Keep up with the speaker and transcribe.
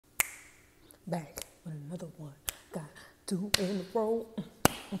back with another one. Got two in a row.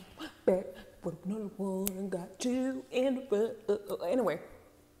 Back with another one. Got two in a row. Anyway,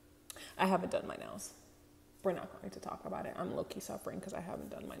 I haven't done my nails. We're not going to talk about it. I'm low-key suffering because I haven't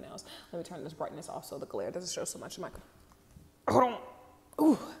done my nails. Let me turn this brightness off so the glare doesn't show so much in my... Hold on.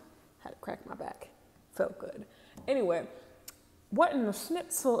 Ooh, had to crack my back. Felt good. Anyway, what in the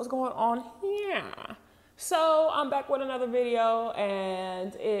schnitzel is going on here? So I'm back with another video,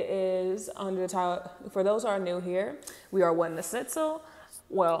 and it is under the title, for those who are new here, we are What in the Schnitzel.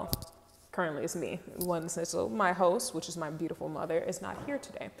 Well, currently it's me, What in the Schnitzel. My host, which is my beautiful mother, is not here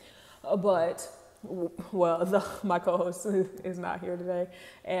today. But, well, my co-host is not here today,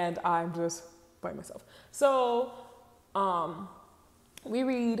 and I'm just by myself. So, we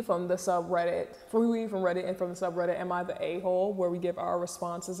read from the subreddit, from Reddit and from the subreddit, Am I the A-hole? Where we give our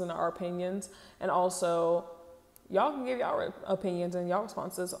responses and our opinions. And also, y'all can give y'all opinions and y'all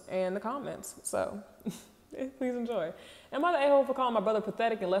responses in the comments. So, please enjoy. Am I the A-hole for calling my brother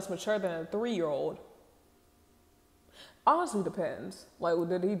pathetic and less mature than a 3-year-old? Honestly, depends. Like,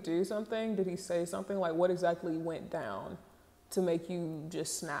 did he do something? Did he say something? Like, what exactly went down to make you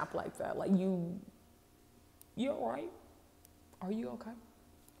just snap like that? Like, you all right? Are you okay?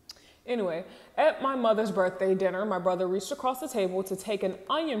 Anyway, at my mother's birthday dinner, my brother reached across the table to take an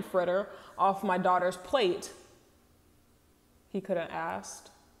onion fritter off my daughter's plate. He could have asked.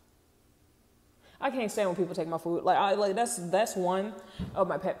 I can't stand when people take my food. That's one of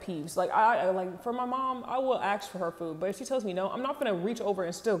my pet peeves. Like for my mom, I will ask for her food, but if she tells me no, I'm not gonna reach over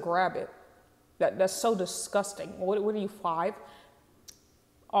and still grab it. That's so disgusting. What are you, 5?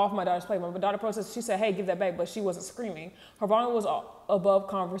 Off my daughter's plate. My daughter protested. She said, hey, give that back, but she wasn't screaming. Her volume was above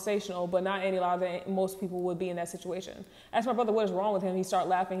conversational, but not any louder than most people would be in that situation. Asked my brother what is wrong with him. He started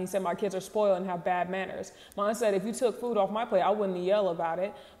laughing. He said, my kids are spoiled and have bad manners. My aunt said, if you took food off my plate, I wouldn't yell about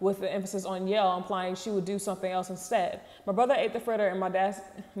it, with the emphasis on yell, implying she would do something else instead. My brother ate the fritter, and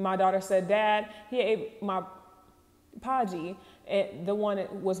my daughter said, Dad, he ate my Paji, and that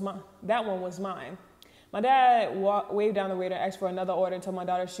one was mine. My dad waved down the waiter, asked for another order, and told my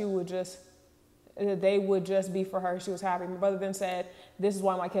daughter they would just be for her. She was happy. My brother then said, this is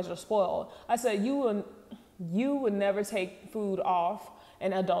why my kids are spoiled. I said, you would never take food off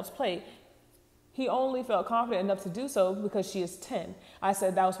an adult's plate. He only felt confident enough to do so because she is 10. I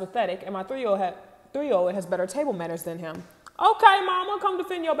said that was pathetic, and my 3-year-old has better table manners than him. Okay, mama, come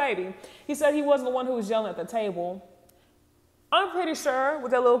defend your baby. He said he wasn't the one who was yelling at the table. I'm pretty sure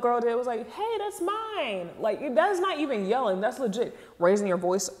what that little girl did was like, hey, that's mine. Like, that's not even yelling. That's legit raising your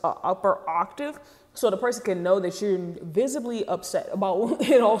voice upper octave so the person can know that you're visibly upset about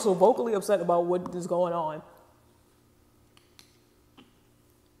and also vocally upset about what is going on.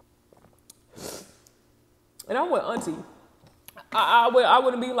 And I'm with auntie. I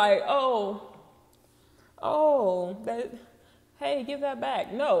wouldn't be like, hey, give that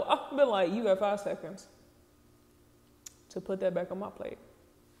back. No, I've been like, you got 5 seconds to put that back on my plate.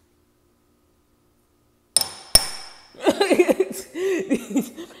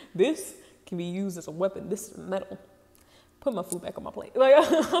 This can be used as a weapon. This is metal. Put my food back on my plate. Like,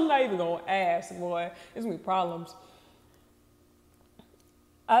 I'm not even gonna ask, boy. It's gonna be problems.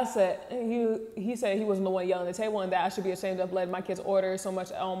 I said, he said he wasn't the one yelling at the table and that I should be ashamed of letting my kids order so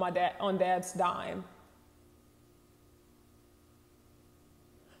much on dad's dime.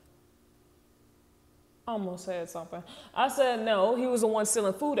 Almost said something. I said no, he was the one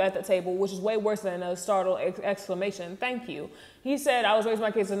stealing food at the table, which is way worse than a startled exclamation. Thank you. He said I was raising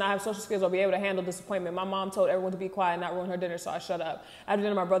my kids to not have social skills or be able to handle disappointment. My mom told everyone to be quiet and not ruin her dinner, so I shut up. After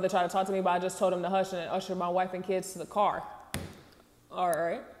dinner, my brother tried to talk to me, but I just told him to hush and ushered my wife and kids to the car. All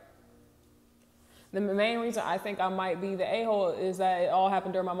right. The main reason I think I might be the a-hole is that it all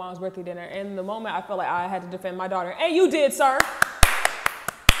happened during my mom's birthday dinner. And in the moment, I felt like I had to defend my daughter. And you did, sir.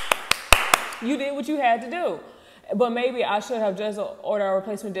 You did what you had to do. But maybe I should have just ordered a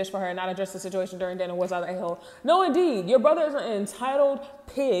replacement dish for her and not address the situation during dinner. Was I the a-hole? No, indeed. Your brother is an entitled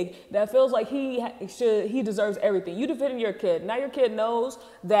pig that feels like he deserves everything. You defended your kid. Now your kid knows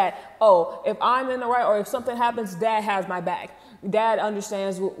that, oh, if I'm in the right or if something happens, dad has my back. Dad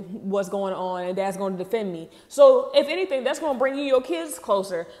understands what's going on and dad's going to defend me. So if anything, that's going to bring you your kids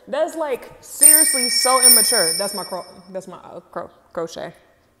closer. That's like seriously so immature. That's my crochet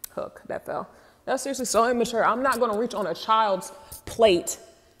hook that fell. That's seriously so immature. I'm not going to reach on a child's plate,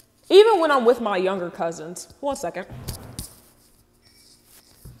 even when I'm with my younger cousins. 1 second.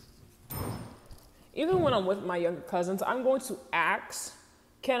 Even when I'm with my younger cousins, I'm going to ask,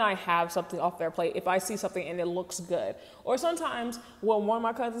 can I have something off their plate if I see something and it looks good? Or sometimes what one of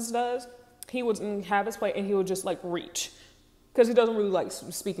my cousins does, he would have his plate and he would just like reach. because he doesn't really like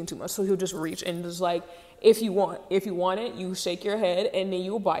speaking too much. So he'll just reach and just like, if you want it, you shake your head and then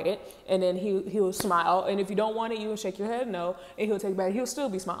you'll bite it, and then he'll smile. And if you don't want it, you'll shake your head no, and he'll take it back. He'll still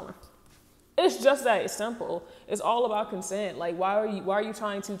be smiling. It's just that simple. It's all about consent. Like, why are you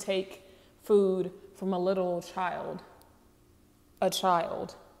trying to take food from a little child,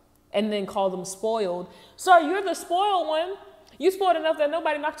 and then call them spoiled? Sir, you're the spoiled one. You spoiled enough that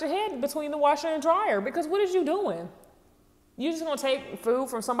nobody knocked your head between the washer and dryer, because what is you doing? You're just going to take food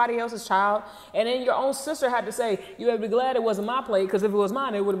from somebody else's child, and then your own sister had to say, you better be glad it wasn't my plate, because if it was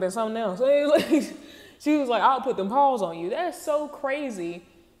mine, it would have been something else. So it was like, she was like, I'll put them paws on you. That's so crazy.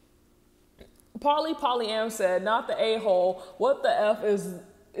 Polly M said, not the a-hole. What the F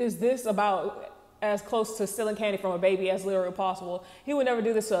is this about? As close to stealing candy from a baby as literally possible. He would never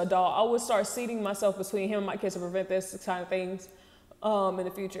do this to an adult. I would start seating myself between him and my kids to prevent this kind of things in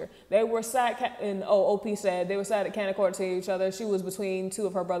the future. They were sad, and OP said they were sad at can't accord to each other. She was between two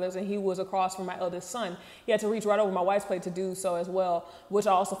of her brothers, and he was across from my eldest son. He had to reach right over my wife's plate to do so as well, which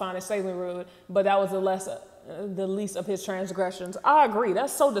I also find extremely rude, but that was the least of his transgressions. I agree.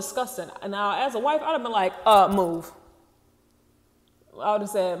 That's so disgusting. Now, as a wife, I'd have been like, move. I would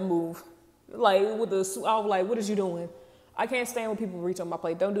have said, move. Like, I was like, what is you doing? I can't stand when people reach on my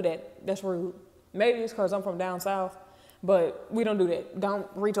plate. Don't do that. That's rude. Maybe it's because I'm from down south, but we don't do that. Don't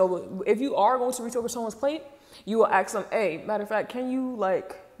reach over. If you are going to reach over someone's plate, you will ask them, hey, matter of fact, can you,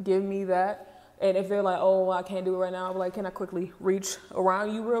 like, give me that? And if they're like, oh, I can't do it right now, I'll be like, can I quickly reach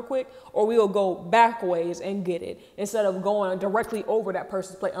around you real quick? Or we'll go back ways and get it instead of going directly over that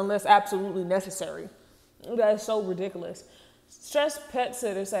person's plate unless absolutely necessary. That is so ridiculous. Stress pet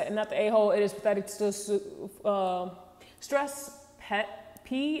sitter said, not the a-hole, it is pathetic to still, stress pet,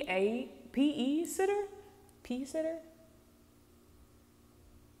 P-E sitter? P-sitter?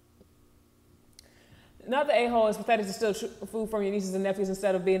 Not the a-hole, it's pathetic to steal food from your nieces and nephews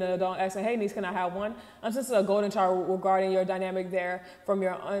instead of being an adult asking, hey niece, can I have one? I'm just a golden child regarding your dynamic there from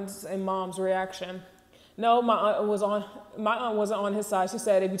your aunts and mom's reaction. No, my aunt wasn't on his side. She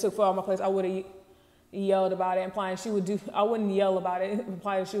said, if you took food out of my place, I would have yelled about it, implying I wouldn't yell about it,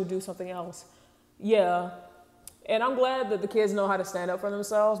 implying she would do something else. Yeah. And I'm glad that the kids know how to stand up for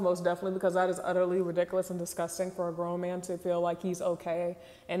themselves, most definitely, because that is utterly ridiculous and disgusting for a grown man to feel like he's okay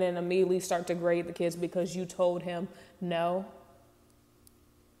and then immediately start to grade the kids because you told him no.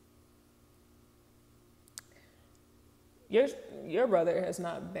 Your brother has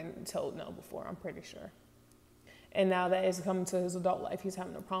not been told no before, I'm pretty sure. And now that it's coming to his adult life, he's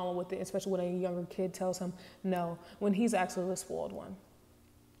having a problem with it, especially when a younger kid tells him no, when he's actually the spoiled one.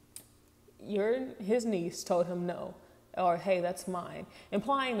 His niece told him no, or hey, that's mine,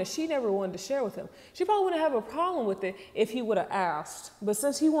 implying that she never wanted to share with him. She probably wouldn't have a problem with it if he would have asked. But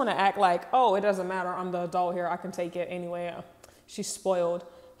since he want to act like, oh, it doesn't matter, I'm the adult here, I can take it anyway, she's spoiled,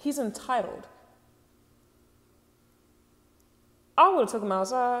 he's entitled. I would have took him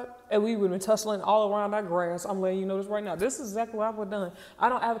outside and we would have been tussling all around that grass. I'm letting you know this right now. This is exactly what I would have done. I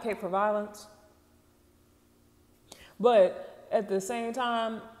don't advocate for violence. But at the same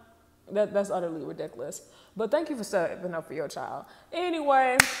time, that's utterly ridiculous. But thank you for stepping up for your child.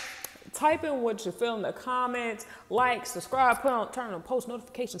 Anyway, type in what you feel in the comments. Like, subscribe, turn on post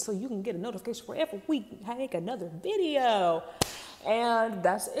notifications so you can get a notification whenever we make another video. And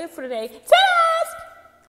that's it for today. Ta-da!